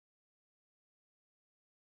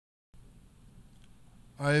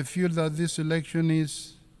I feel that this election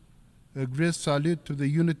is a great salute to the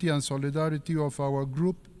unity and solidarity of our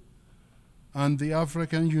group and the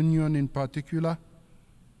African Union in particular,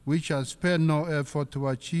 which has spared no effort to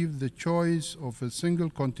achieve the choice of a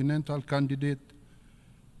single continental candidate,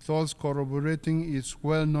 thus corroborating its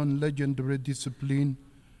well-known legendary discipline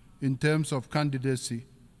in terms of candidacy.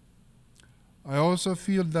 I also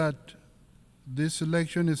feel that this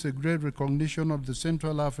election is a great recognition of the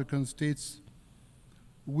Central African states,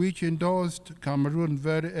 which endorsed Cameroon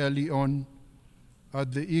very early on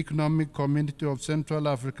at the Economic Community of Central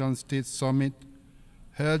African States Summit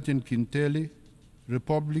held in Kinshasa,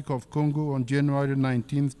 Republic of Congo on January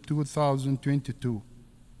 19, 2022.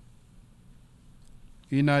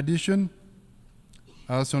 In addition,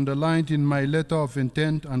 as underlined in my letter of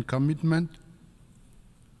intent and commitment,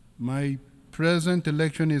 my present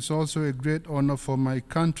election is also a great honor for my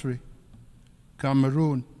country,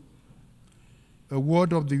 Cameroon, a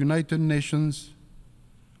ward of the United Nations,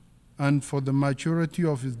 and for the maturity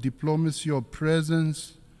of its diplomacy of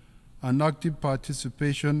presence and active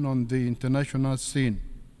participation on the international scene.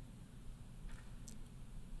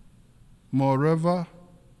 Moreover,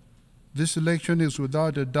 this election is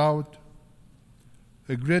without a doubt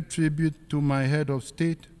a great tribute to my head of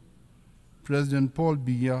state, President Paul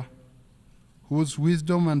Biya, whose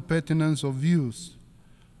wisdom and pertinence of views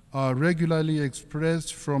are regularly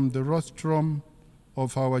expressed from the rostrum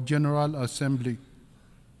of our General Assembly.